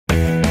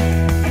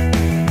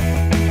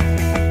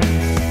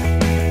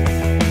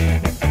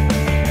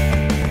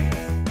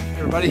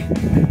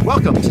everybody.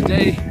 Welcome.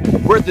 Today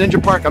we're at the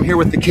Ninja Park. I'm here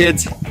with the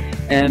kids,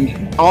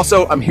 and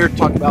also I'm here to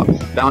talk about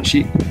balance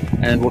sheet,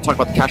 and we'll talk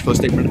about the cash flow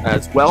statement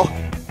as well.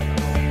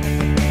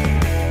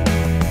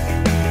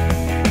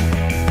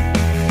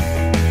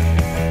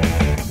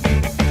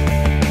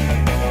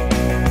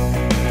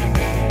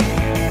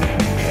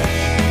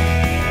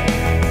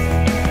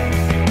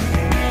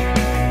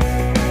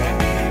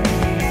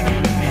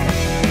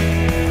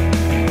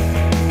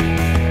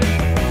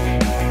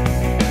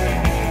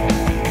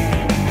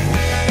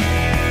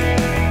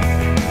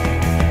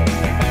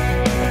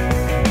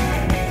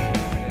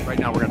 Right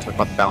now we're going to talk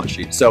about the balance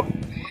sheet. So,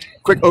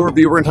 quick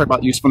overview, we're going to talk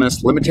about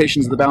usefulness,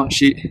 limitations of the balance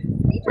sheet,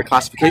 the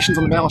classifications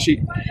on the balance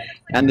sheet,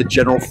 and the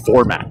general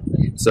format.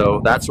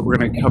 So that's what we're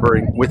going to be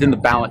covering within the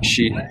balance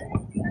sheet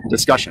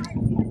discussion.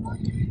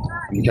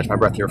 Let me catch my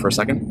breath here for a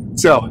second.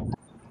 So,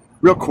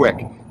 real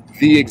quick,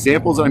 the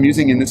examples that I'm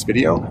using in this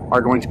video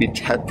are going to be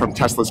from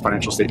Tesla's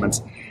financial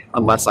statements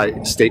unless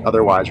I state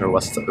otherwise or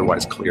unless it's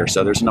otherwise clear.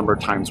 So there's a number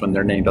of times when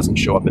their name doesn't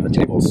show up in the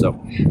tables. So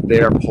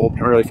they are pulled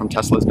primarily from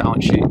Tesla's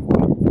balance sheet,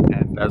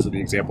 and those are the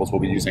examples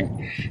we'll be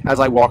using as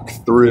I walk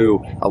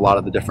through a lot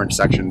of the different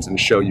sections and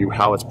show you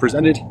how it's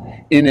presented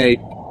in a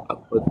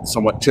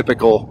somewhat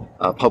typical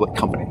public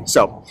company.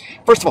 So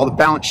first of all, the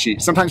balance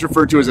sheet, sometimes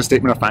referred to as a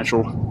statement of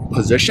financial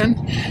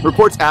position,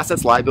 reports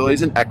assets,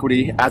 liabilities, and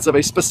equity as of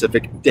a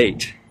specific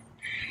date.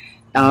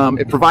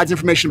 It provides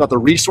information about the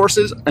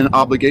resources and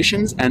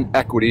obligations and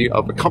equity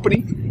of the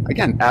company,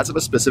 again, as of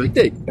a specific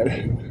date.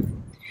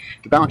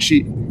 The balance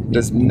sheet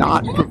does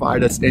not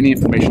provide us any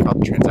information about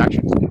the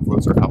transactions,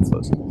 inflows or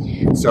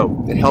outflows.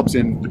 So it helps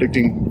in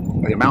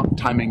predicting the amount,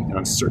 timing, and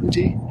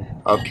uncertainty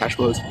of cash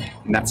flows.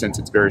 In that sense,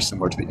 it's very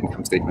similar to the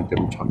income statement that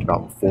we talked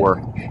about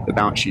before. The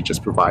balance sheet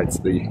just provides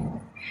the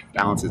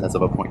balances as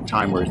of a point in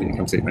time, whereas the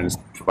income statement is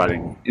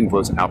providing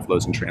inflows and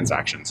outflows and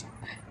transactions,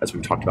 as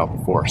we've talked about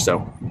before.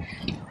 So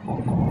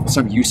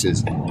some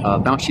uses.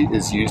 Balance sheet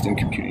is used in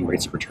computing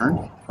rates of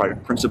return,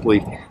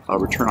 principally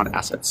return on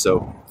assets.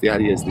 So the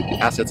idea is that the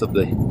assets of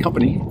the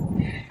company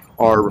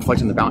are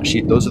reflected in the balance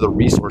sheet. Those are the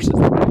resources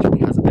that the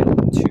company has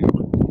available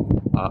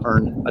to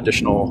earn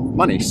additional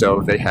money.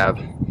 So they have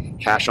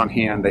cash on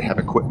hand, they have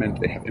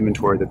equipment, they have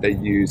inventory that they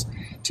use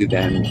to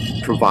then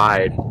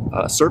provide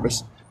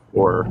service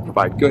or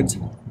provide goods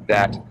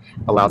that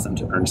allows them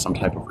to earn some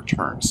type of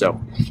return. So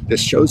this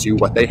shows you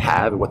what they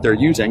have and what they're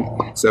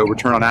using. So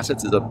return on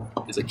assets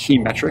is a key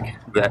metric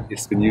that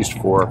has been used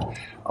for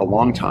a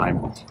long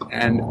time,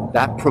 and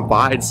that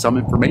provides some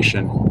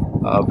information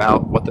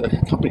about what the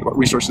company, what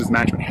resources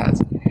management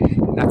has.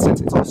 In that sense,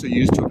 it's also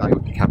used to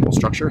evaluate the capital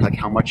structure, like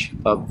how much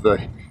of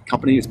the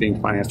company is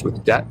being financed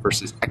with debt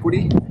versus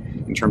equity,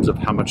 in terms of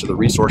how much of the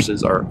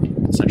resources are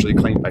essentially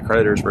claimed by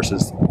creditors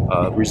versus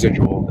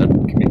residual that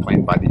can be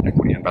claimed by the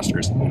equity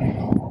investors.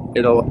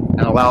 It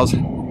allows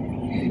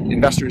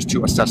investors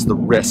to assess the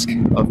risk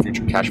of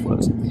future cash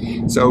flows.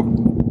 So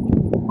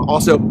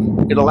also,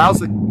 it allows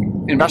the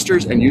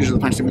investors and users of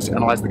the financial statements to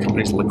analyze the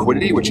company's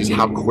liquidity, which is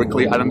how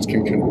quickly items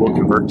will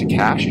convert to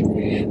cash.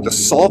 The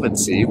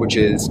solvency, which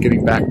is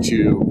getting back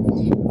to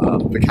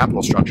the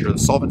capital structure. The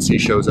solvency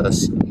shows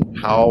us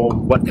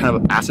what kind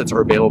of assets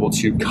are available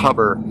to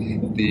cover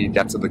the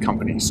debts of the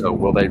company. So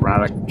will they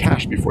run out of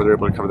cash before they're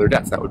able to cover their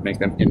debts? That would make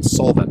them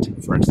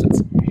insolvent, for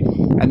instance.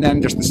 And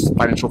then just this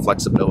financial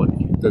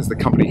flexibility. Does the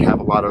company have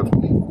a lot of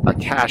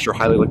cash or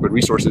highly liquid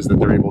resources that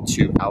they're able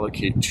to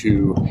allocate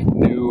to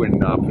new and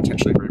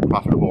potentially very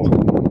profitable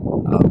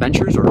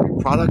ventures or new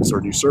products or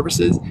new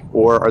services?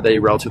 Or are they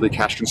relatively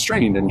cash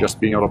constrained and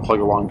just being able to plug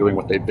along doing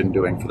what they've been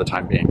doing for the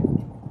time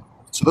being?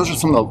 So those are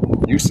some of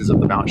the uses of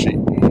the balance sheet.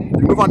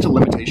 We move on to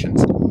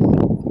limitations.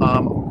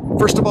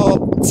 First of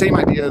all, same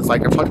ideas,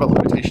 like I've talked about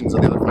limitations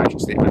of the other financial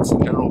statements.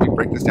 In general, we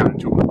break this down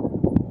into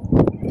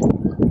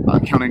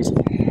accounting's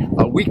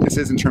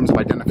weaknesses in terms of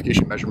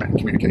identification, measurement, and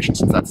communication,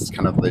 since that's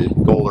kind of the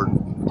goal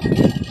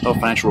of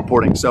financial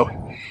reporting. So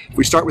if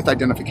we start with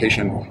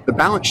identification, the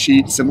balance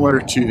sheet, similar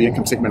to the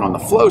income statement on the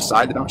flow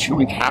side, the balance sheet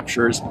only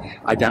captures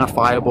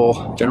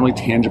identifiable, generally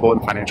tangible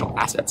and financial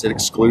assets. It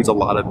excludes a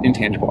lot of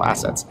intangible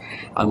assets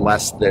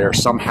unless they're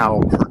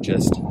somehow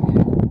purchased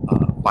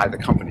by the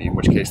company, in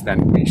which case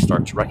then we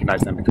start to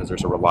recognize them because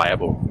there's a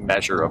reliable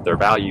measure of their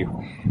value.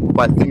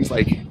 But things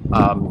like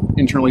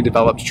internally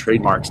developed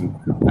trademarks and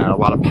a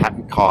lot of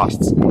patent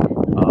costs,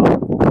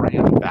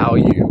 brand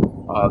value,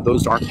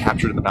 those aren't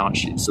captured in the balance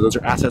sheet. So those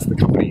are assets the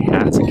company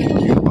has and can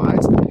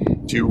utilize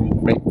to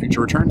make future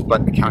returns,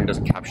 but accounting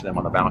doesn't capture them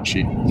on the balance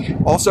sheet.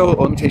 Also,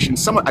 a limitation,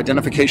 somewhat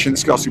identification,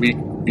 this could also be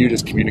viewed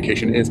as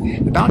communication, is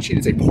the balance sheet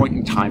is a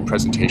point-in-time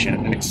presentation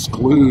and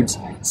excludes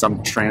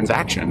some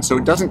transactions. So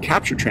it doesn't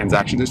capture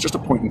transactions, it's just a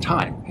point in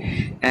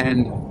time.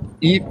 And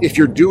if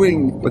you're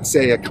doing, let's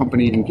say a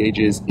company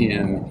engages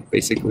in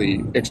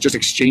basically, it's just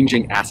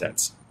exchanging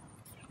assets.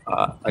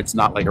 It's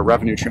not like a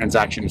revenue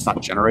transaction. It's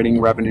not generating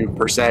revenue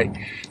per se.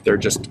 They're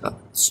just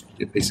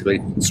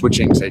basically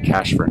switching, say,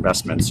 cash for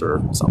investments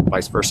or some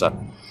vice versa.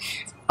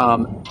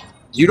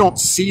 You don't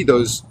see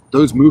those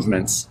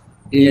movements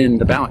in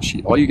the balance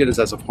sheet. All you get is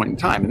as a point in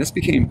time. And this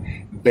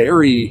became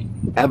very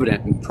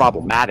evident and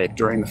problematic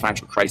during the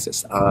financial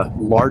crisis.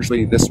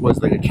 Largely, this was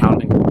the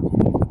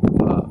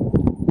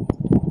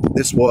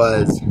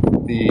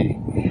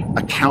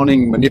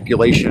accounting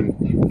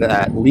manipulation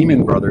that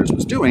Lehman Brothers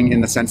was doing,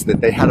 in the sense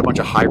that they had a bunch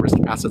of high-risk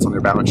assets on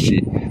their balance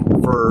sheet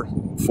for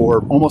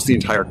almost the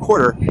entire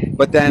quarter,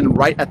 but then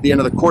right at the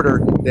end of the quarter,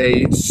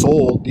 they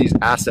sold these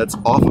assets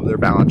off of their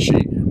balance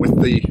sheet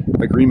with the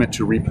agreement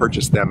to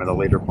repurchase them at a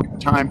later point in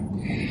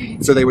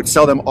time. So they would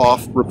sell them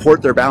off,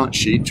 report their balance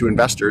sheet to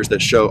investors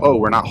that show, oh,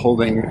 we're not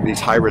holding these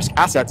high-risk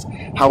assets.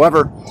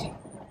 However,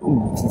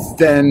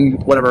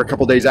 then a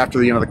couple days after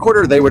the end of the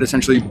quarter, they would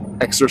essentially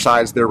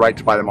exercise their right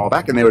to buy them all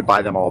back, and they would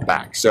buy them all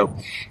back. So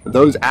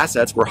those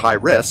assets were high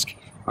risk,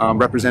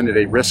 represented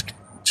a risk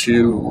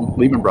to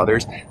Lehman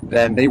Brothers,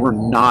 then they were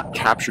not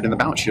captured in the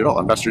balance sheet at all.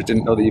 Investors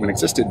didn't know they even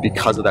existed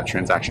because of that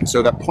transaction.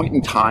 So that point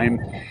in time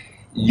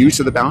use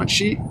of the balance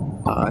sheet,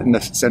 in the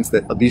sense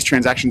that these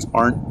transactions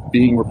aren't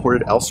being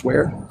reported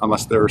elsewhere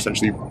unless they're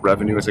essentially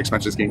revenue as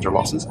expenses, gains, or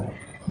losses.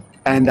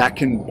 And that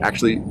can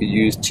actually be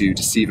used to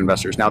deceive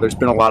investors. Now, there's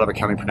been a lot of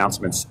accounting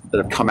pronouncements that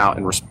have come out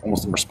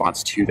almost in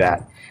response to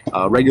that.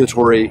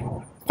 Regulatory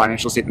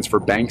financial statements for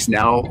banks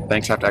now,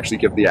 banks have to actually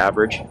give the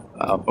average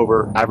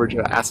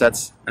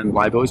assets and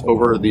liabilities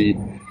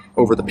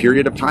over the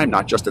period of time,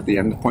 not just at the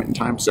end point in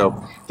time.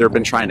 So they've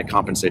been trying to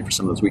compensate for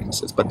some of those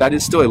weaknesses, but that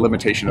is still a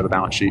limitation of the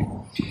balance sheet.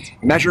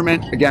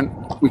 Measurement, again,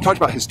 we've talked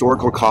about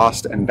historical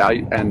cost and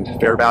value and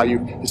fair value.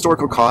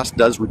 Historical cost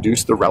does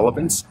reduce the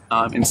relevance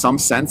in some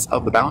sense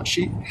of the balance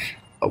sheet.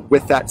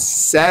 With that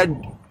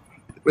said,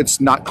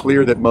 it's not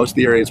clear that most of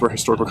the areas where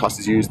historical cost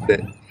is used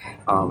that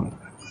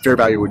fair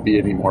value would be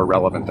any more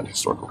relevant than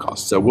historical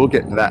cost. So we'll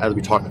get into that as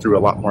we talk through a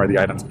lot more of the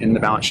items in the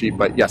balance sheet.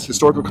 But yes,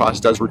 historical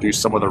cost does reduce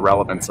some of the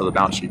relevance of the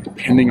balance sheet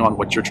depending on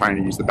what you're trying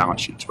to use the balance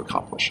sheet to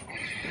accomplish.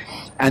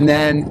 And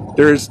then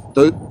there's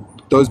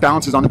those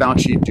balances on the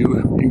balance sheet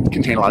do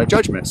contain a lot of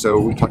judgment. So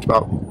we talked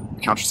about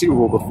accounts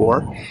receivable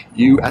before.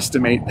 You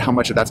estimate how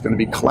much of that's going to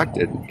be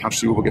collected. Accounts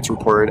receivable gets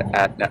reported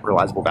at net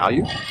realizable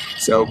value.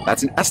 So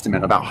that's an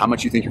estimate about how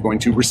much you think you're going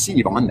to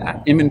receive on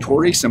that.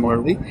 Inventory,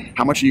 similarly,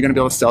 how much are you going to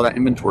be able to sell that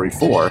inventory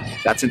for?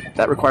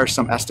 That requires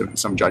some estimate,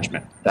 some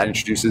judgment. That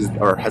introduces,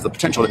 or has the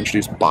potential to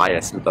introduce,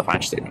 bias into the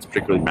financial statements,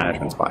 particularly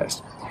management's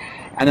bias.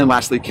 And then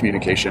lastly,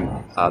 communication.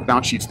 The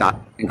balance sheet's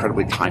not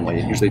incredibly timely.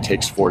 It usually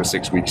takes 4 to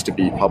 6 weeks to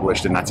be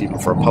published, and that's even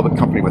for a public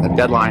company with a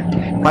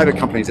deadline. Private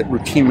companies, it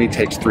routinely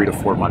takes 3 to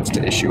 4 months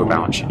to issue a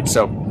balance sheet.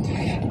 So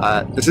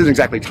this isn't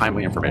exactly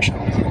timely information.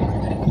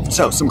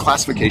 So some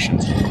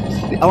classifications.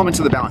 The elements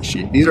of the balance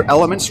sheet. These are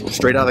elements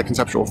straight out of the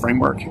conceptual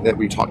framework that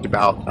we talked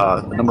about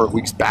a number of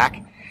weeks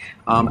back.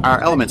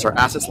 Our elements are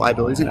assets,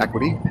 liabilities, and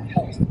equity.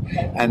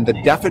 And the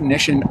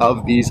definition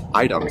of these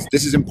items,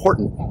 this is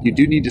important. You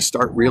do need to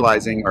start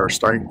realizing or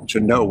starting to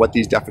know what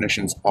these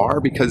definitions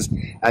are, because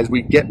as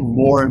we get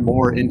more and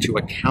more into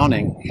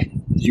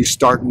accounting, you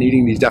start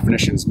needing these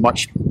definitions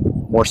much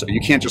more so.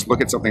 You can't just look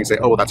at something and say,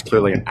 oh, well, that's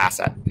clearly an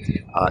asset.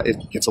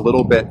 It gets a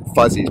little bit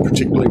fuzzy,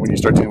 particularly when you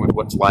start dealing with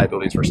what's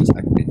liabilities versus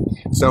equity.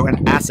 So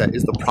an asset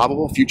is the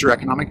probable future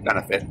economic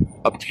benefit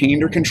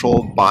obtained or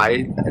controlled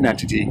by an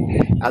entity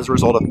as a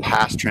result of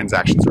past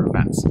transactions or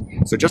events.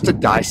 So just to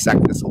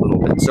dissect this a little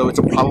bit. So it's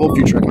a probable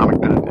future economic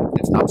benefit.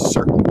 It's not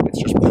certain,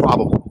 it's just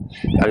probable.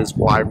 That is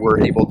why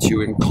we're able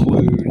to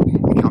include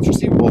accounts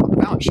receivable on the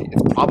balance sheet.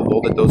 It's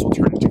probable that those will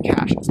turn into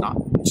cash. It's not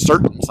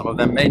certain. Some of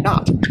them may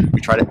not.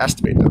 We try to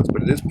estimate those,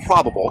 but it is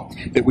probable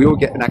that we will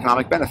get an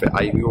economic benefit,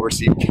 i.e. we will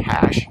receive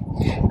cash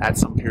at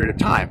some period of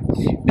time.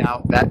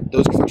 Now,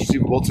 those accounts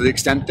receivable, to the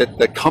extent that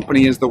the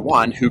company is the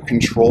one who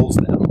controls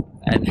them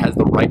and has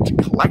the right to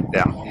collect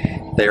them,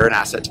 they're an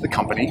asset to the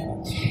company.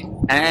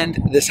 And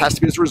this has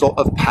to be as a result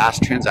of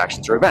past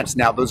transactions or events.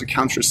 Now, those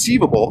accounts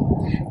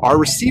receivable are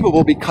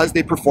receivable because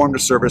they performed a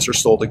service or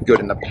sold a good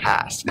in the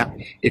past. Now,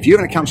 if you have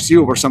an account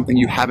receivable or something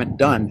you haven't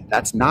done,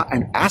 that's not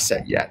an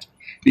asset yet,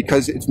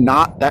 because it's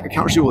not, that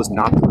account receivable is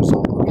not the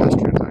result of a past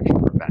transaction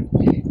or event.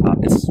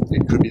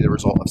 It could be the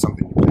result of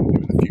something you plan to do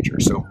in the future.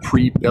 So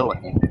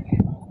pre-billings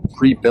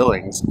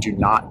do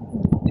not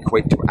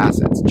equate to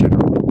assets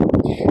generally.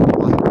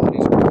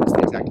 Liabilities are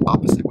the exact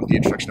opposite with the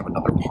introduction of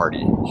another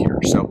party here.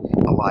 So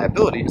a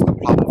liability is the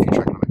probable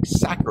future economic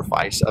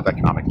sacrifice of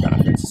economic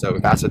benefits. So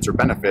if assets are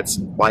benefits,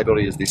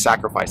 liability is the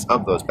sacrifice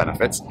of those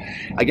benefits.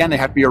 Again, they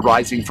have to be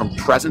arising from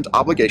present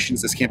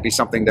obligations. This can't be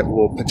something that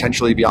will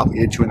potentially be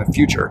obligated to in the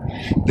future.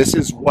 This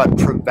is what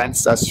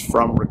prevents us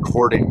from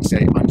recording,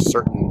 say,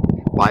 uncertain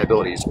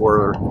liabilities,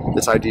 or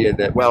this idea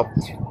that, well,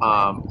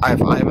 I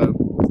have a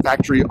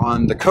factory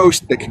on the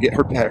coast that could get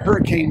hurt by a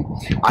hurricane.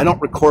 I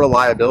don't record a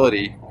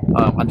liability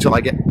until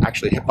I get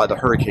actually hit by the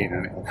hurricane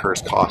and it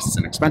incurs costs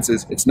and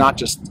expenses. It's not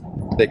just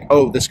like,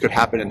 oh, this could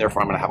happen and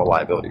therefore I'm going to have a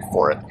liability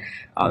for it.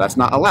 That's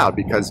not allowed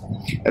because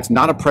it's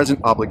not a present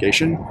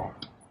obligation,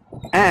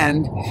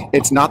 and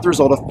it's not the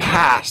result of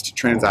past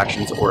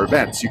transactions or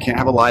events. You can't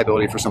have a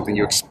liability for something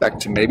you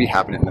expect to maybe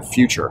happen in the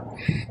future.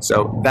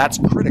 So that's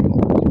critical.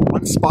 One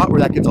one spot where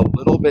that gets a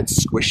little bit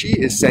squishy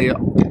is say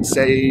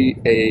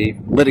a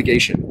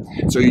litigation.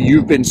 So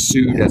you've been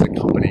sued as a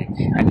company,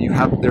 and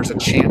there's a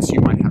chance you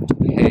might have to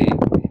pay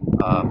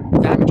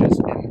damages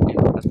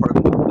as part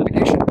of the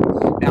litigation.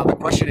 Now the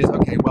question is,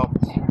 okay, well,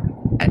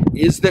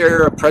 is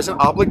there a present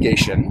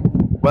obligation?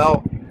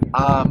 Well,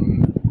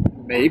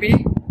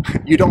 maybe.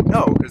 You don't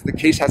know because the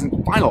case hasn't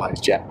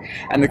finalized yet.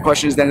 And the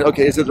question is then,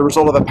 okay, is it the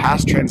result of a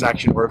past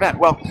transaction or event?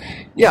 Well,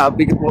 yeah,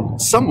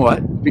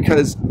 somewhat,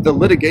 because the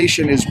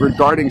litigation is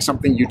regarding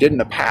something you did in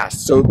the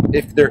past. So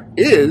if there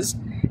is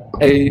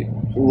a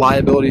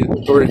liability,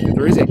 or if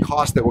there is a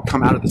cost that will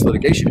come out of this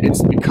litigation,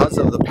 it's because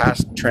of the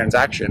past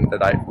transaction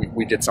that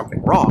we did something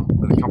wrong,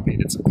 or the company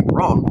did something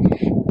wrong.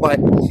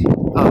 But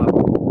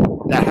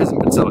that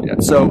hasn't been settled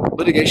yet. So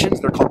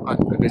litigations, they're called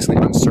basically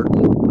uncertain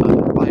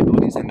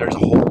liabilities, and there's a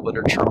whole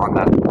literature on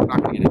that. I'm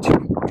not going to get into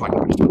it. We're talking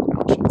about just about the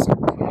balance sheet. So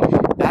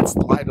that's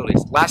the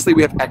liabilities. Lastly,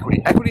 we have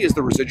equity. Equity is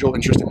the residual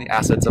interest in the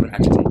assets of an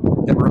entity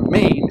that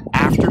remain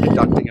after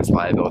deducting its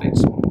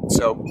liabilities.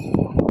 So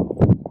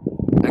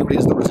equity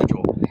is the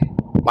residual.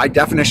 By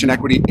definition,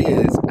 equity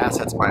is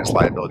assets minus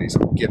liabilities.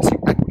 It gives you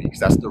equity because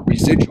that's the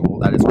residual.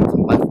 That is what's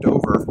left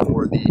over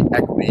for the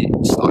equity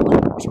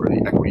stockholders or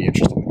the equity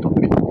interest in the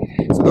company.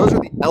 So those are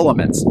the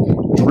elements.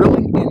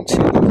 Drilling into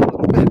those a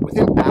little bit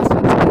within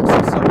assets, there's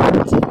some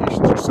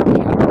sub-classifications or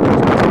subcategories.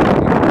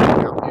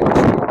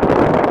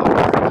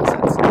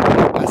 Assets,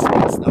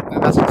 investments. The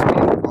investments may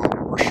be long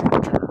or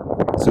short term.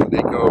 So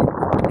they go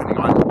depending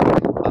on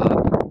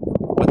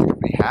what the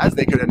company has.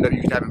 They could end up,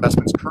 you could have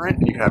investments current,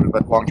 and you could have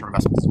long-term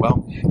investments as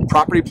well.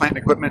 Property, plant,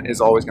 and equipment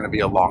is always going to be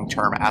a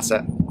long-term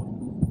asset.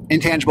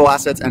 Intangible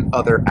assets and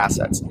other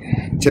assets.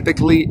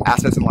 Typically,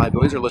 assets and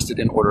liabilities are listed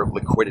in order of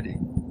liquidity.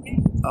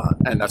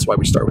 And that's why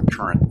we start with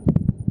current.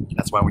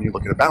 That's why when you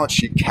look at a balance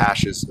sheet,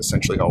 cash is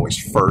essentially always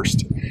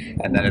first,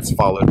 and then it's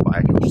followed by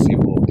accounts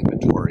receivable,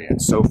 inventory,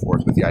 and so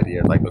forth, with the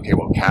idea of like, okay,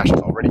 well, cash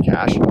is already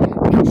cash.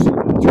 Accounts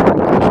receivable is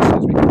already cash as soon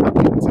as we can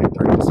update and say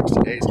 30 to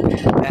 60 days.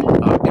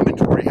 And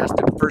inventory has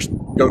to first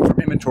go from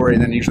inventory,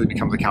 and then usually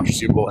becomes accounts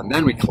receivable, and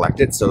then we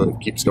collect it, so it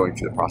keeps going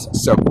through the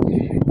process. So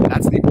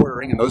that's the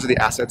ordering, and those are the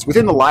assets.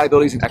 Within the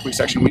liabilities and equity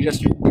section, we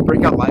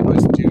break out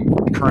liabilities into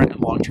current and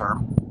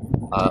long-term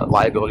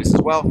liabilities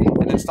as well.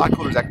 And then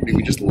stockholders' equity,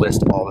 we just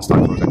list all the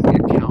stockholders'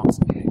 equity accounts.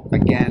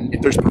 Again,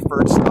 if there's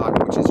preferred stock,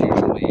 which is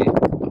usually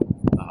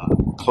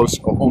close,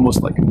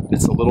 almost like,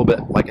 it's a little bit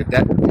like a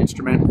debt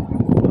instrument.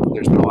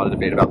 There's been a lot of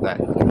debate about that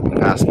in the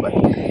past, but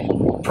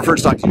preferred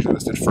stock is usually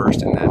listed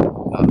first, and then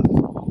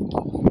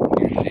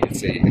usually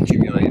it's a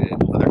accumulated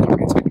other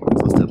companies is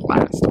listed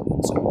last.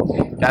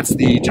 So that's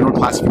the general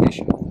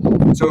classification.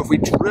 So if we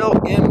drill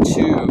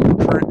into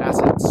current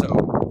assets, so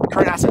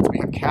current assets, we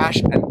have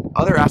cash and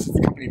other assets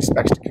the company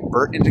expects to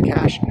convert into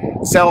cash,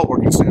 sell, or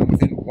consume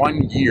within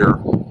 1 year,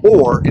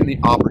 or in the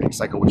operating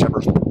cycle, whichever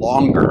is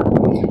longer.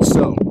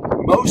 So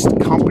most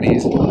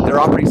companies, their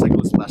operating cycle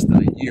is less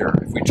than a year.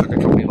 If we took a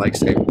company like,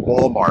 say,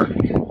 Walmart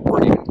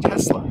or even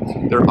Tesla,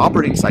 their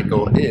operating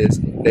cycle is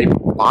they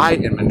buy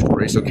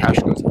inventory, so cash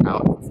goes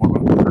out in the form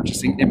of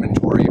purchasing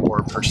inventory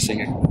or purchasing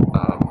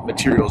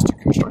materials to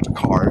construct a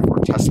car for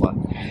Tesla.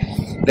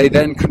 They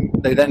then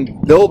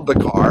build the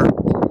car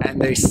and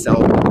they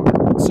sell the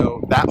car.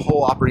 So that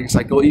whole operating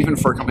cycle, even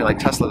for a company like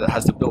Tesla that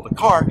has to build a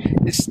car,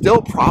 is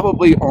still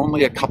probably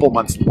only a couple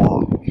months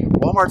long.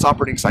 Walmart's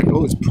operating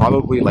cycle is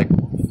probably like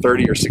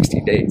 30 or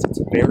 60 days. It's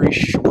very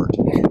short.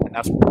 And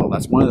that's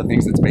one of the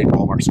things that's made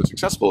Walmart so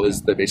successful,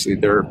 is that basically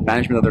their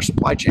management of their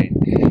supply chain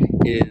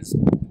is,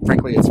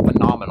 frankly, it's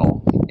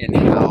phenomenal in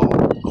how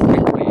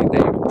quickly they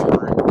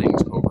turn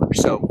things over.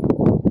 So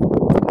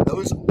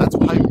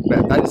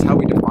that is how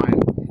we define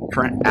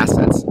current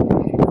assets.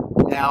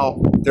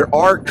 Now, there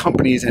are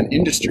companies and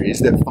industries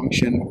that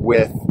function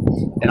with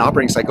an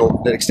operating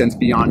cycle that extends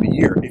beyond a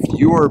year. If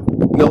you're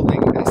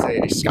building, say,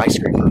 a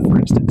skyscraper, for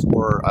instance,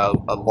 or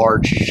a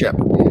large ship,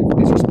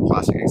 these are some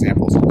classic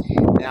examples.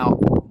 Now,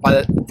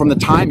 from the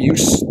time you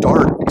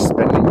start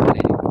expending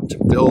money to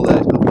build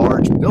a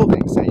large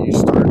building, say you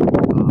start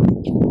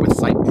with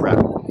site prep,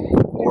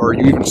 or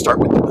you even start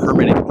with the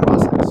permitting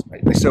process,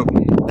 right? So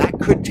that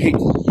could take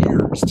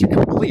years to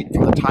complete.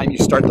 From the time you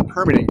start the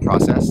permitting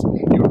process,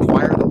 you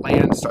acquire the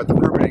land, start the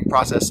permitting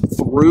process,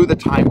 through the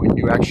time when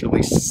you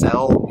actually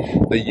sell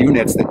the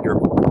units that you're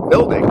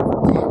building,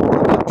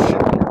 or the ship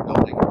that you're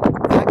building,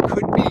 that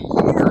could be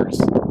years.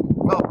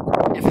 Well,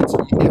 if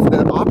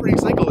the operating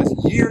cycle is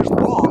years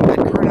long,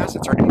 then current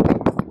assets are anything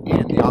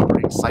within the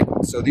operating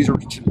cycle. So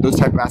those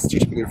type of assets are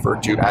typically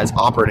referred to as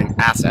operating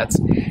assets,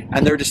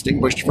 and they're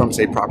distinguished from,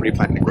 say, property,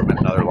 plant, and equipment,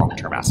 and other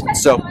long-term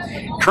assets. So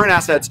current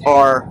assets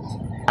are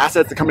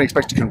assets the company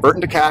expects to convert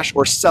into cash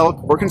or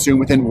sell or consume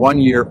within 1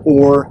 year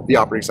or the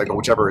operating cycle,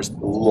 whichever is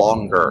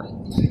longer.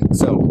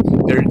 So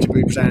they're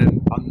typically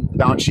presented on the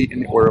balance sheet in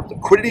the order of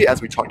liquidity,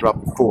 as we talked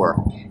about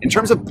before. In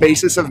terms of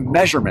basis of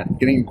measurement,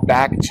 getting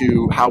back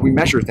to how we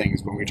measure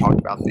things when we talked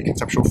about the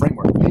conceptual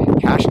framework,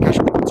 cash and cash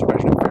equivalents are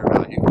measured at fair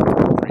value.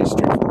 Pretty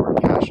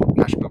straightforward. Cash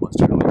equivalents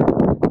generally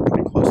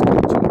pretty close to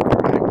fair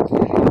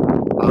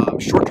value.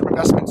 Short-term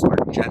investments are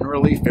generally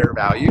generally fair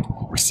valued.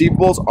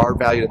 Receivables are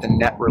valued at the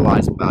net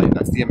realizable value.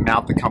 That's the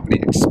amount the company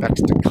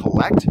expects to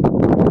collect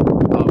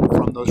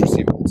from those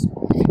receivables.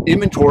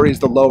 Inventory is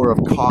the lower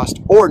of cost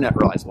or net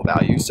realizable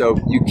value, so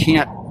you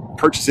can't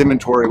purchase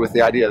inventory with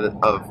the idea that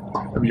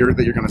you're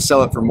going to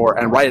sell it for more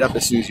and write it up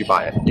as soon as you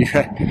buy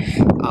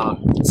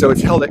it. So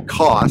it's held at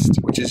cost,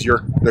 which is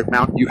the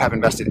amount you have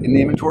invested in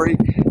the inventory,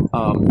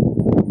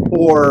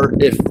 or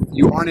if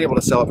you aren't able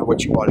to sell it for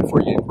what you bought it for,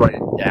 you write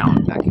it down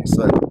in that case.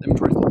 So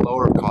inventory is the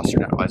lower of cost or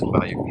net realizable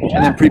value,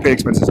 and then prepaid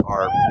expenses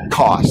are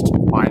cost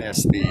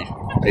minus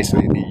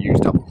basically the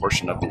used up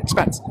portion of the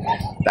expense.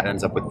 That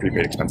ends up with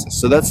prepaid expenses.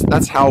 So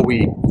that's how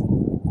we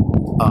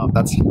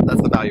that's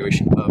the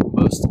valuation of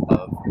most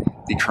of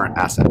the current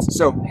assets.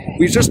 So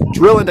we just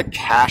drill into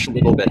cash a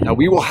little bit. Now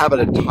we will have an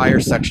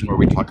entire section where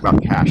we talk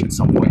about cash at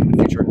some point in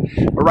the future.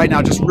 But right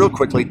now, just real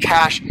quickly,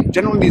 cash,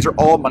 generally these are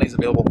all monies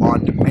available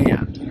on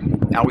demand.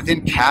 Now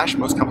within cash,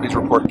 most companies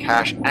report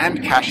cash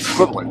and cash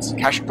equivalents.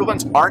 Cash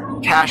equivalents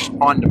aren't cash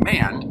on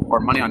demand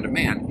or money on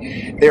demand.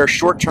 They are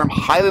short-term,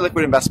 highly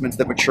liquid investments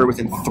that mature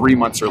within 3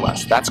 months or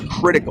less. That's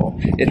critical.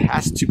 It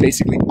has to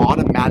basically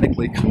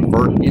automatically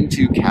convert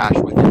into cash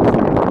within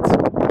 3 months.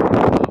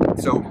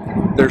 So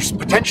there's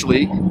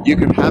potentially, you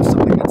could have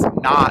something that's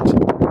not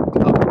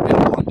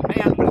available on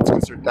demand, but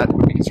that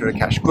would be considered a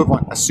cash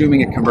equivalent,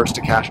 assuming it converts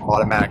to cash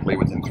automatically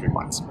within 3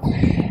 months.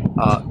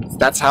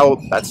 That's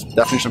the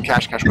definition of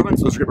cash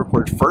equivalents. Those get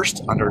reported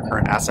first under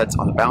current assets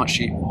on the balance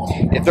sheet.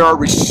 If there are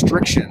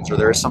restrictions or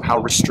there is somehow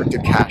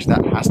restricted cash,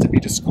 that has to be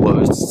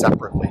disclosed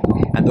separately.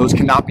 And those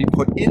cannot be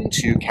put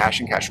into cash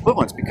and cash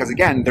equivalents because,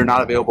 again, they're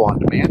not available on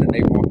demand and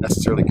they won't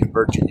necessarily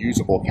convert to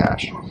usable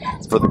cash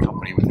for the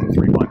company within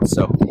 3 months.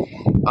 So,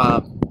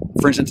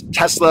 for instance,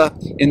 Tesla,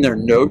 in their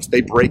notes, they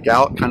break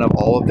out kind of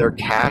all of their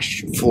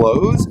cash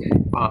flows.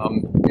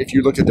 If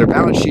you looked at their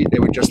balance sheet, they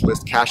would just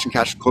list cash and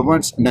cash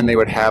equivalents, and then they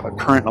would have a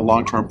current and a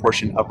long-term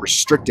portion of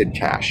restricted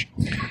cash.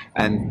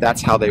 And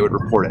that's how they would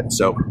report it.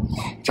 So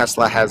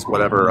Tesla has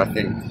whatever, I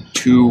think,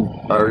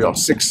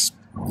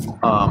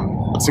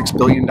 $6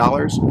 billion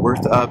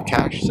worth of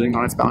cash sitting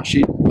on its balance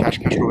sheet, cash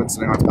equivalents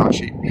sitting on its balance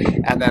sheet.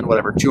 And then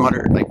whatever,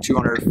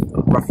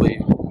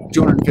 roughly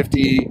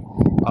 250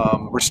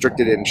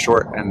 restricted in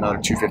short and another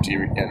 250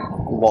 in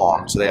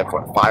long. So they have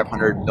what,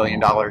 $500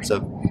 million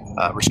of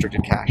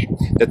restricted cash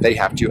that they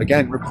have to,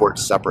 again, report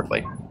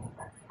separately.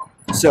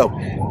 So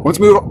once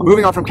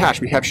moving on from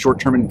cash, we have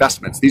short-term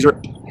investments. These are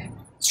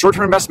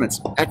short-term investments,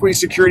 equity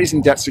securities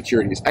and debt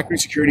securities. Equity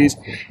securities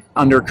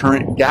under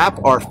current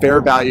GAAP are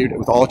fair valued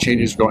with all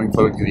changes flowing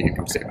through the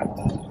income statement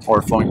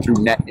or flowing through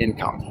net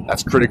income.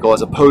 That's critical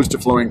as opposed to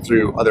flowing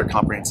through other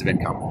comprehensive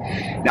income.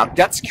 Now,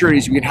 debt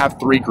securities, you can have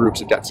 3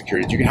 groups of debt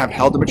securities. You can have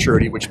held to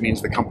maturity, which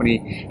means the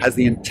company has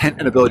the intent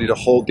and ability to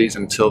hold these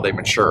until they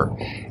mature.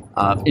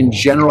 In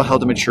general,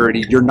 held to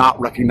maturity, you're not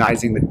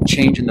recognizing the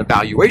change in the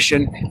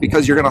valuation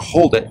because you're going to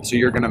hold it. So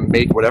you're going to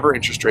make whatever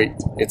interest rate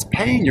it's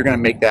paying, you're going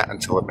to make that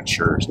until it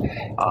matures.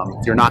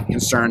 You're not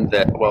concerned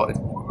that, well,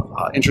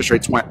 interest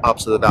rates went up,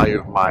 so the value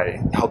of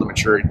my held to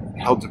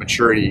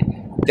maturity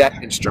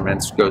debt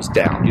instruments goes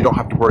down. You don't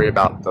have to worry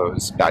about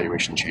those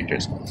valuation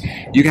changes.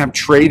 You can have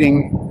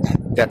trading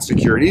debt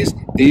securities.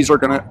 These are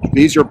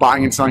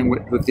buying and selling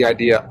with the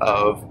idea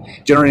of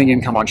generating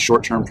income on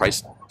short-term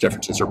price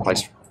differences or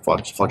price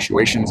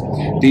fluctuations.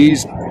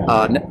 These,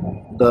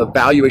 the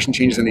valuation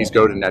changes in these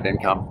go to net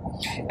income.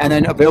 And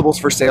then availables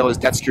for sale is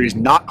debt securities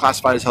not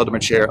classified as held to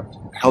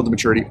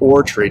maturity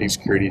or trading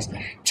securities.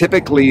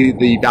 Typically,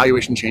 the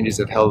valuation changes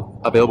of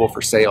available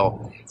for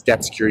sale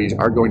debt securities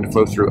are going to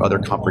flow through other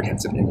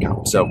comprehensive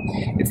income. So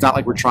it's not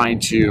like we're trying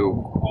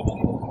to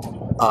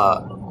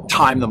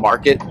time the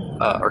market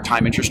or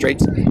time interest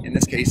rates. In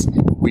this case,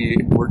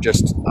 we're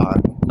just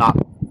not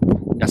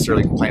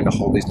necessarily planning to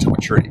hold these to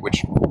maturity,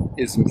 which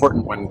is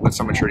important when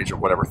some maturities are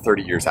whatever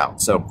 30 years out.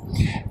 So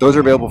those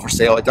are available for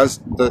sale.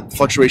 The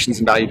fluctuations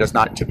in value does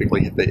not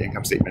typically hit the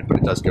income statement, but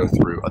it does go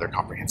through other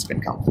comprehensive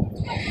income.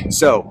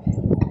 So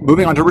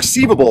moving on to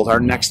receivables, our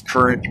next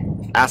current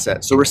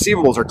asset. So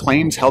receivables are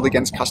claims held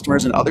against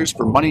customers and others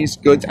for monies,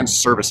 goods, and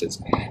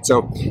services.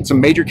 So some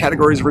major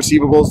categories of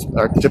receivables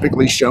are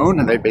typically shown,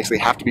 and they basically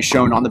have to be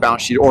shown on the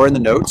balance sheet or in the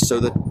notes. So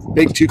the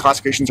big 2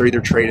 classifications are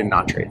either trade and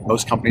non-trade.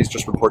 Most companies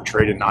just report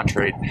trade and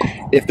non-trade.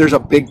 If there's a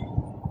big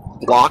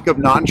block of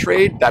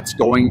non-trade,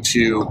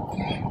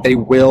 they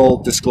will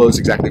disclose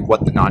exactly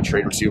what the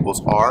non-trade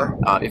receivables are.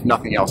 If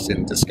nothing else,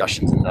 in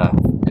discussions in the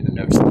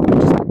notes,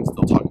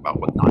 they'll talk about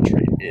what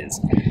non-trade is.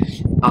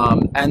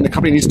 And the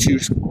company needs to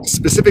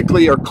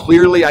specifically or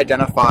clearly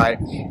identify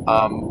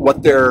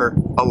what their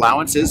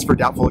allowance is for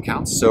doubtful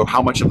accounts, so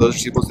how much of those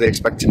receivables they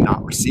expect to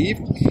not receive,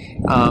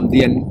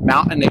 the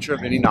amount and nature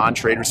of any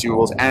non-trade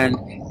receivables, and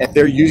if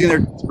they're using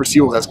their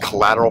receivables as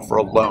collateral for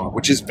a loan,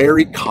 which is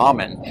very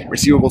common.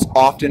 Receivables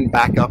often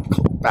back up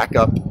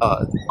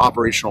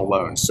operational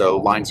loans, so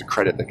lines of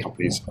credit that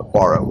companies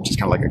borrow, which is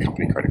kind of like a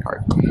company credit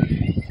card.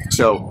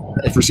 So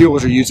if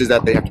receivables are used as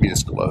that, they have to be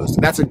disclosed.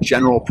 And that's a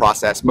general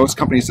process. Most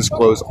companies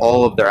disclose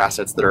all of their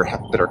assets that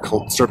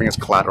are serving as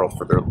collateral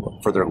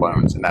for their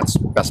loans, and that's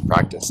best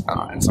practice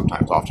and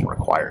sometimes often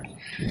required.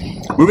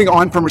 Moving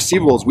on from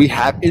receivables, we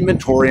have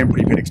inventory and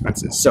prepaid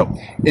expenses. So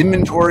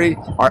inventory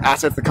are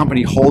assets the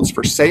company holds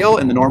for sale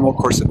in the normal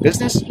course of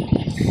business.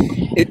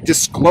 It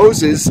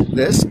discloses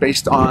this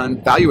based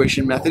on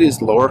valuation method is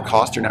lower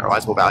cost or net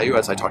realizable value,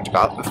 as I talked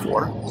about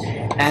before.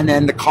 And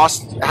then the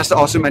cost has to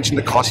also mention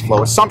the cost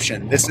flow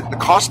assumption. The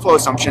cost flow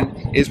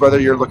assumption is whether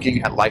you're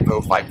looking at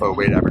LIFO, FIFO,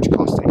 weighted average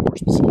costing, or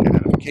specific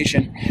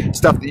identification,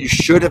 stuff that you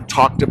should have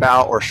talked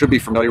about or should be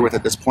familiar with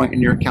at this point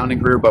in your accounting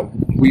career, but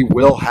we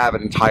will have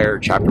an entire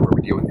chapter where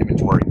we deal with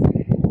inventory,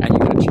 and you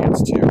get a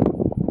chance to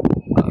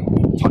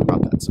talk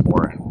about that some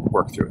more and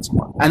work through it some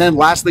more. And then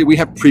lastly, we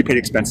have prepaid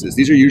expenses.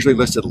 These are usually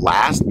listed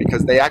last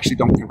because they actually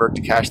don't convert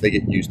to cash. They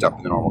get used up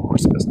in the normal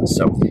course of business.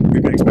 So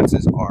prepaid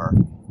expenses are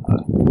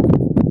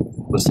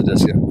listed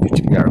as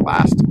typically our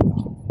last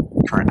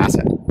current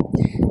asset.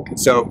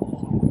 So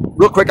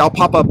real quick, I'll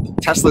pop up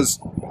Tesla's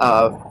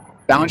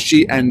balance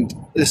sheet, and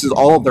this is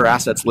all of their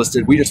assets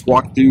listed. We just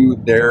walked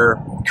through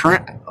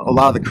a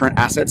lot of the current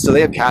assets. So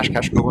they have cash,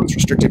 cash equivalents,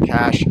 restricted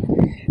cash,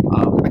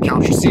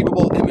 accounts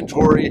receivable,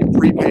 inventory,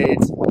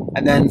 prepaids,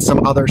 and then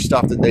some other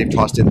stuff that they've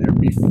tossed in there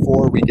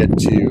before we get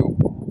to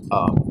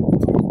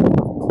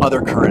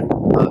other current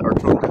or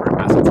total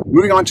current assets.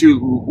 Moving on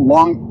to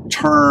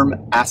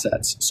long-term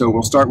assets. So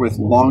we'll start with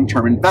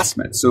long-term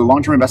investments. So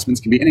long-term investments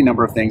can be any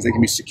number of things. They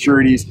can be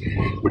securities,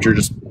 which are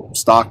just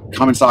stock,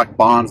 common stock,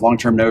 bonds,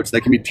 long-term notes.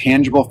 They can be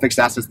tangible fixed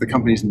assets the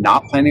company's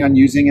not planning on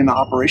using in the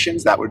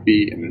operations. That would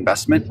be an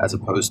investment as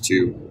opposed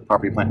to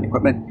property, plant, and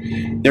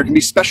equipment. There can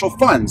be special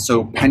funds,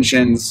 so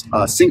pensions,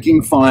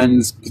 sinking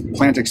funds,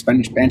 plant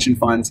expansion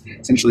funds,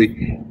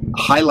 essentially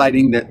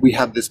highlighting that we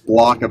have this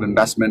block of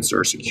investments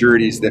or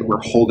securities that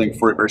we're holding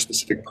for a very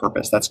specific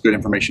purpose. That's good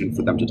information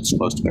for them to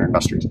disclose to their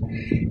investors.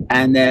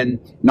 And then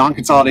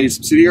non-consolidated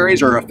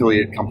subsidiaries or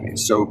affiliated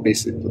companies. So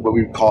basically what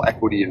we would call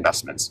equity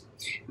investments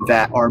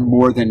that are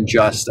more than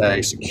just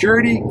a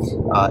security.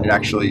 It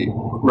actually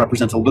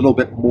represents a little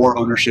bit more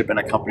ownership in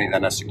a company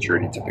than a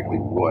security typically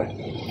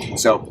would.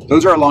 So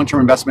those are our long-term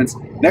investments.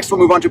 Next, we'll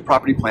move on to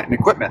property, plant, and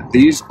equipment.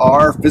 These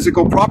are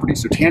physical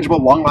properties, so tangible,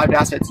 long-lived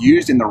assets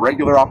used in the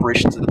regular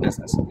operations of the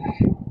business.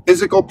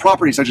 Physical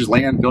property such as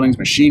land, buildings,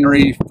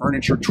 machinery,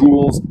 furniture,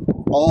 tools,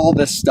 all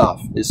this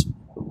stuff is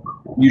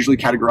usually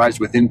categorized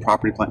within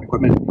property, plant, and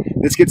equipment.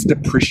 This gets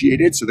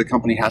depreciated, so the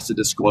company has to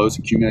disclose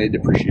accumulated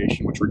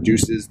depreciation, which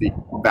reduces the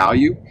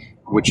value,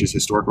 which is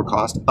historical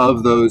cost,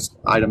 of those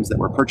items that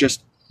were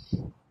purchased.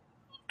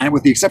 And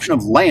with the exception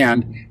of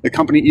land, the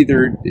company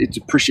either it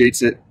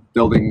depreciates it,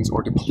 buildings,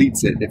 or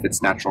depletes it if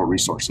it's natural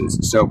resources.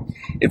 So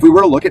if we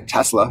were to look at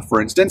Tesla, for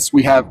instance,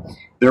 we have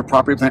their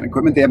property, plant, and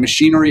equipment. They have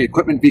machinery,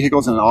 equipment,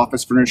 vehicles, and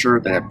office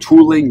furniture. They have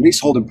tooling,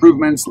 leasehold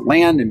improvements,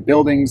 land and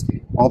buildings,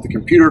 all the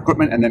computer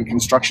equipment, and then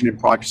construction in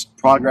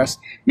progress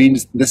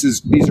means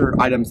these are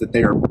items that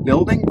they are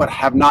building but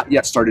have not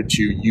yet started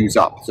to use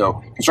up.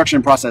 So construction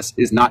in process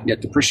is not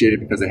yet depreciated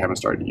because they haven't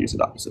started to use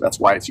it up. So that's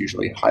why it's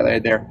usually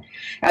highlighted there.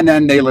 And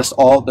then they list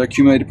all their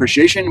accumulated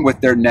depreciation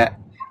with their net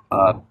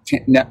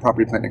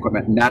property, plant, and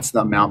equipment, and that's the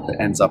amount that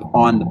ends up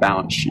on the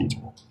balance sheet.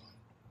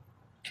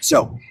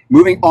 So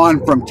moving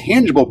on from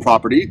tangible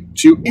property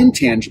to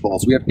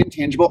intangibles, we have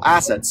intangible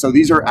assets. So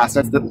these are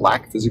assets that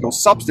lack physical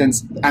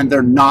substance and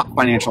they're not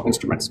financial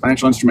instruments.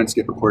 Financial instruments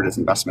get reported as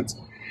investments.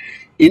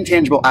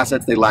 Intangible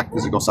assets, they lack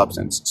physical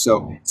substance.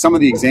 So some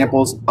of the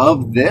examples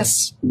of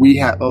this, we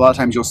have a lot of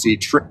times you'll see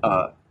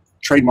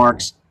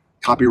trademarks,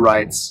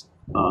 copyrights,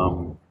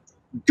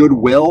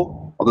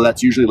 goodwill, although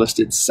that's usually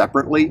listed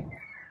separately.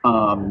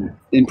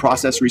 In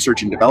process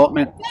research and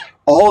development,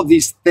 all of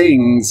these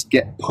things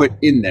get put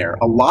in there.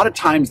 A lot of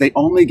times they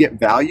only get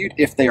valued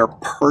if they are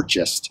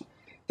purchased.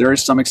 There are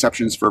some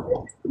exceptions for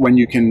when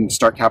you can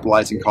start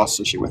capitalizing costs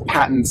associated with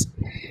patents,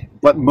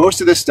 but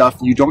most of this stuff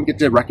you don't get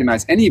to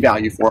recognize any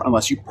value for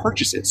unless you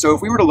purchase it. So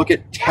if we were to look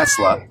at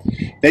Tesla,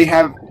 they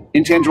have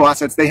intangible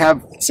assets. They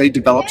have, say,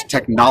 developed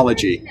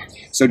technology.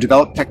 So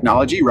developed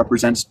technology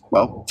represents,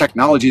 well,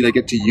 technology they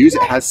get to use.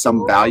 It has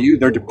some value.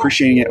 They're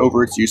depreciating it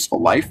over its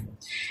useful life.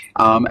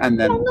 And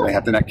then they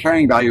have the net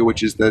carrying value,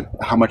 which is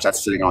how much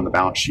that's sitting on the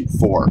balance sheet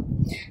for.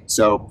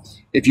 So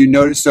if you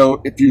notice,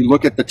 if you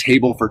look at the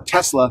table for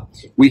Tesla,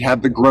 we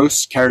have the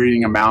gross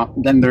carrying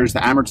amount. Then there's the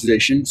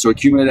amortization. So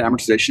accumulated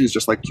amortization is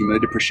just like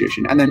accumulated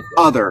depreciation. And then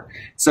other.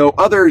 So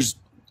others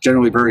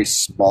generally very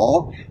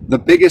small. The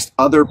biggest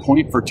other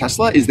point for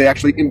Tesla is they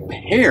actually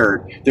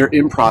impaired their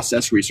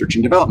in-process research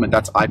and development.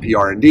 That's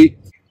IPR&D.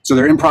 So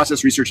they're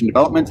in-process research and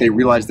development. They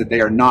realized that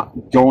they are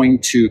not going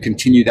to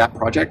continue that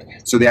project.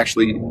 So they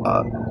actually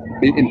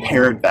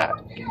impaired that.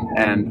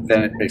 And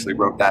then it basically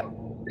wrote that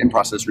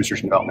in-process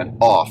research and development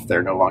off.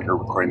 They're no longer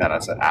recording that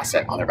as an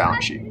asset on their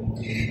balance sheet.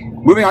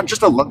 Moving on,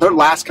 just their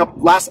last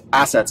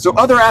assets. So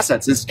other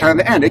assets is kind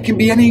of the end. It can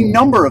be any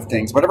number of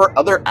things. Whatever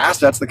other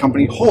assets the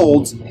company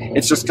holds,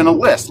 it's just going to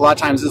list. A lot of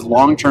times it's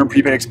long-term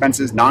prepaid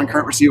expenses,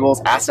 non-current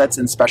receivables, assets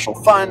in special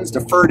funds,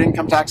 deferred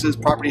income taxes,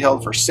 property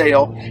held for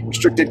sale,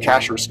 restricted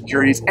cash or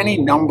securities, any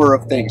number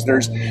of things.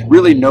 There's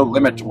really no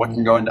limit to what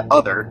can go into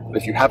other.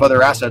 If you have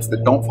other assets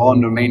that don't fall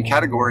into a main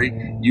category,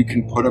 you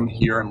can put them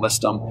here and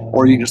list them,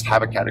 or you can just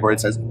have a category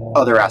that says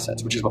other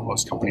assets, which is what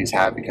most companies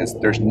have because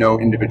there's no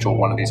individual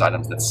one of these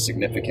items that's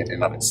significant in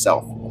and of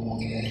itself.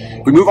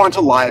 We move on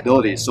to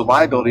liabilities. So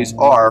liabilities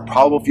are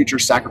probable future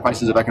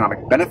sacrifices of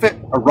economic benefit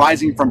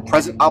arising from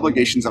present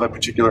obligations of a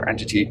particular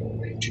entity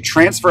to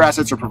transfer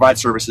assets or provide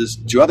services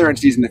to other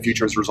entities in the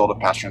future as a result of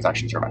past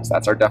transactions or events.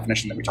 That's our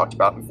definition that we talked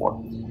about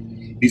before.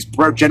 These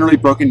are generally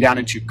broken down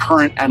into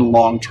current and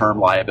long-term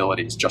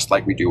liabilities, just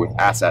like we do with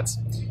assets.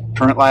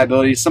 Current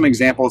liabilities, some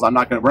examples, we're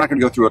not going to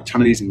go through a ton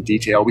of these in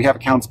detail. We have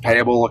accounts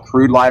payable,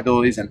 accrued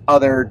liabilities, and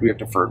other. We have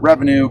deferred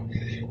revenue,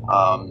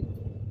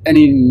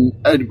 any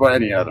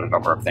other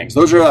number of things.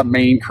 Those are the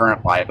main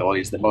current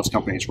liabilities that most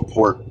companies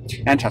report,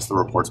 and Tesla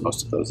reports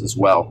most of those as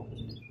well.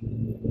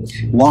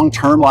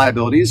 Long-term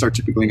liabilities are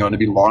typically going to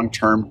be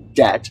long-term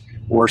debt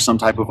or some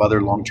type of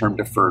other long-term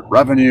deferred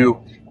revenue,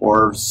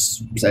 or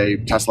say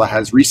Tesla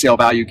has resale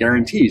value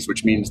guarantees,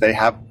 which means they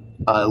have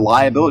a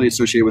liability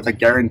associated with a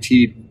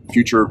guaranteed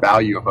future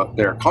value of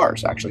their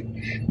cars.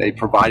 Actually, they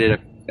provided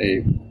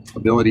a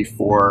ability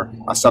for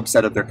a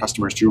subset of their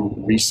customers to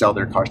resell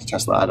their cars to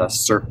Tesla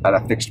at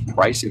a fixed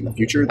price in the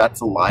future. That's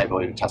a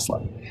liability to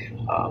Tesla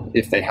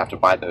if they have to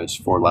buy those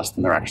for less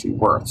than they're actually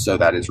worth. So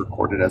that is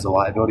recorded as a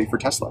liability for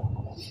Tesla.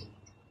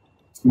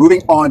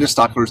 Moving on to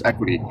stockholders'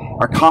 equity,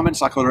 our common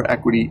stockholder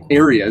equity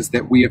areas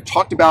that we have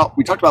talked about.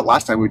 We talked about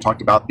last time. We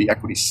talked about the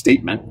equity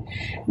statement.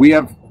 We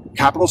have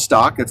capital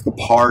stock, that's the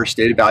par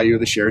stated value of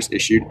the shares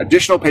issued.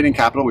 Additional paid-in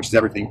capital, which is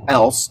everything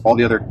else, all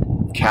the other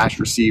cash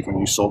received when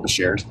you sold the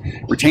shares.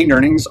 Retained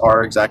earnings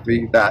are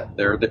exactly that.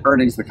 They're the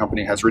earnings the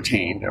company has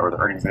retained, or the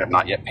earnings that have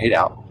not yet paid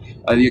out.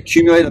 The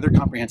accumulated other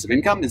comprehensive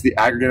income is the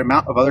aggregate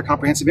amount of other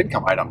comprehensive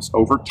income items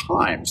over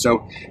time. So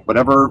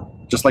whatever,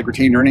 just like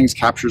retained earnings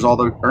captures all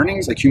the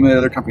earnings, accumulated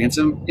other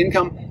comprehensive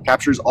income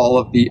captures all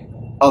of the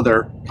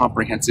other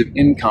comprehensive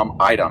income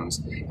items,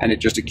 and it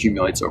just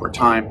accumulates over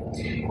time.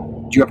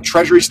 Do you have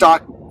treasury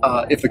stock?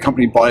 If the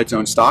company bought its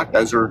own stock,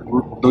 those are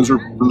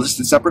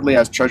listed separately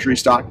as treasury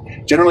stock,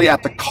 generally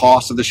at the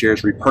cost of the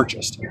shares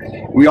repurchased.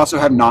 We also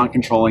have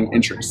non-controlling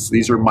interests.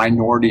 These are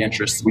minority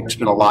interests. We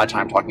spent a lot of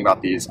time talking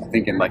about these, I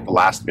think, in like the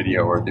last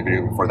video or the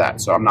video before that.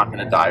 So I'm not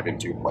going to dive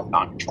into what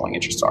non-controlling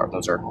interests are.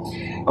 Those are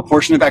a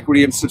portion of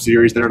equity in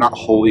subsidiaries that are not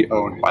wholly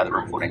owned by the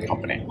reporting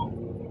company.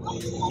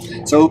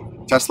 So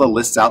Tesla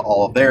lists out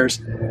all of theirs.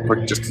 For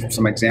just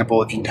some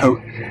example, if you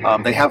note,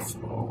 they have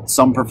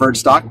some preferred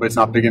stock, but it's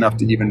not big enough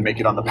to even make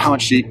it on the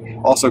balance sheet.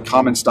 Also,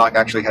 common stock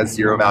actually has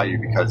zero value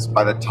because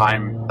by the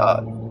time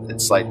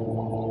it's like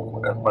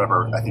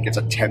whatever, I think it's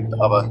a tenth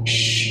of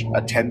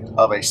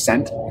a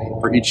cent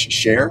for each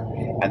share,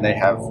 and they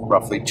have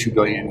roughly 2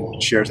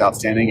 billion shares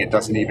outstanding. It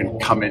doesn't even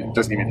hit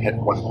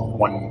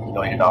 $1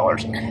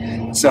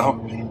 million. So,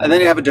 and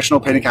then you have additional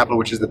paid-in capital,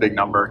 which is the big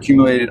number.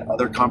 Accumulated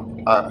other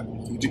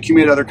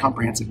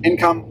comprehensive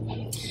income.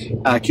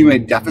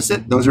 Accumulated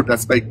deficit,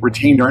 that's like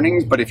retained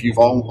earnings, but if you've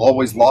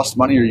always lost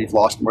money or you've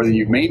lost more than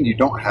you've made, you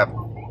don't have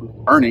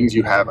earnings,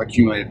 you have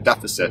accumulated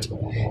deficit.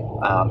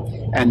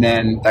 And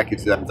then that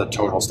gives them the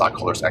total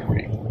stockholders'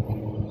 equity.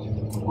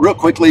 Real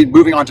quickly,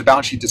 moving on to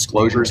balance sheet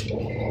disclosures.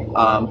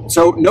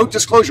 So note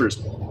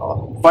disclosures.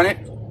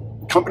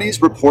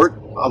 Companies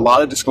report a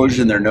lot of disclosures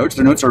in their notes.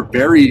 Their notes are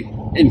very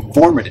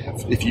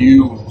informative. If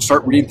you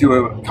start reading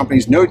through a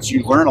company's notes,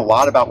 you learn a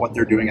lot about what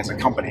they're doing as a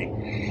company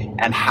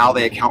and how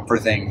they account for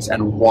things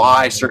and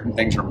why certain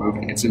things are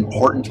moving. It's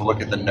important to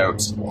look at the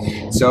notes.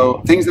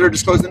 So things that are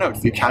disclosed in the notes,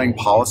 the accounting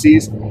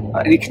policies,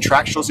 any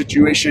contractual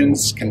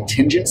situations,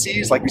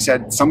 contingencies. Like we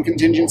said, some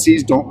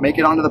contingencies don't make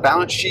it onto the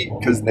balance sheet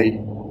because they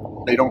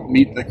don't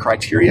meet the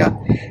criteria.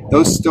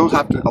 Those still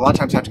have to, a lot of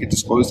times, have to get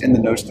disclosed in the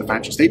notes to the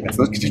financial statements.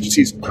 Those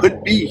contingencies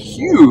could be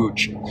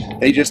huge.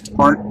 They just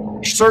aren't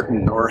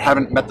certain or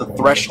haven't met the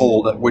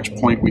threshold at which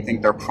point we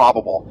think they're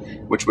probable,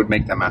 which would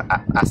make them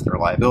asset or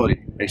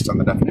liability based on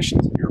the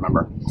definitions, if you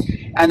remember.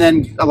 And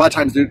then a lot of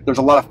times there's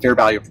a lot of fair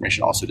value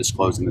information also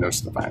disclosed in the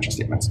notes to the financial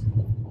statements.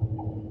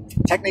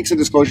 Techniques and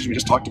disclosures we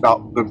just talked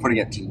about, but putting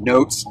it to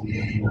notes.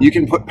 You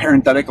can put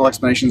parenthetical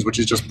explanations, which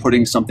is just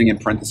putting something in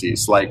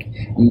parentheses. Like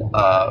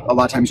a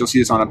lot of times you'll see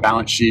this on a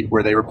balance sheet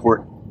where they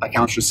report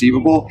accounts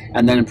receivable,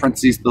 and then in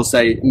parentheses they'll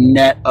say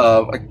net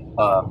of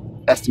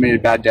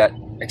estimated bad debt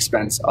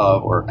expense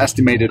of, or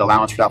estimated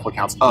allowance for doubtful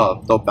accounts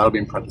of. That'll be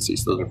in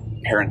parentheses. Those are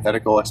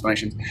parenthetical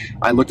explanations.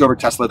 I looked over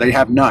Tesla, they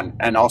have none,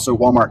 and also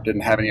Walmart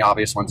didn't have any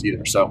obvious ones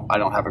either, so I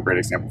don't have a great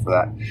example for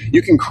that.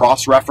 You can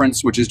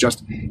cross-reference, which is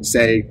just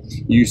say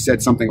you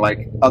said something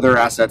like other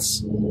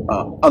assets,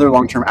 other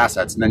long-term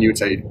assets, and then you would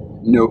say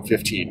Note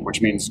 15,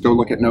 which means go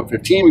look at Note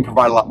 15. We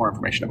provide a lot more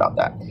information about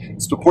that.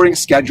 Supporting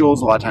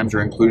schedules, a lot of times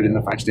are included in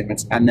the financial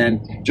statements, and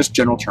then just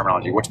general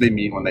terminology. What do they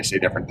mean when they say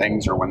different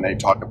things, or when they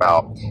talk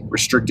about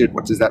restricted,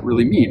 what does that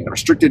really mean? The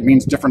restricted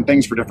means different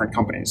things for different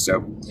companies,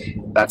 so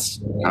that's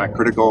kind of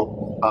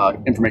critical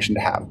information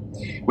to have.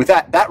 With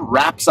that, that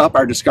wraps up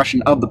our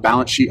discussion of the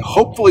balance sheet.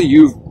 Hopefully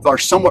you are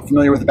somewhat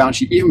familiar with the balance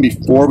sheet even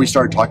before we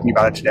started talking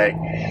about it today,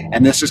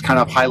 and this just kind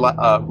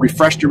of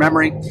refreshed your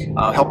memory,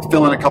 helped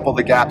fill in a couple of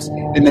the gaps.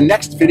 In the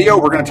next video,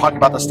 we're going to talk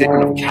about the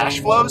statement of cash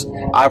flows.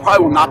 I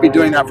probably will not be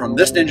doing that from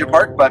this Ninja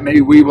Park, but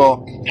maybe we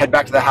will head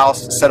back to the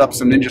house, set up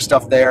some Ninja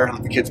stuff there,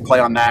 let the kids play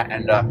on that,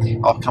 and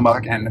I'll come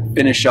back and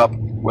finish up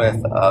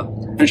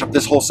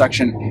this whole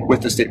section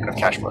with the statement of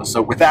cash flows.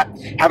 So with that,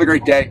 have a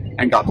great day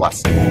and God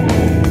bless.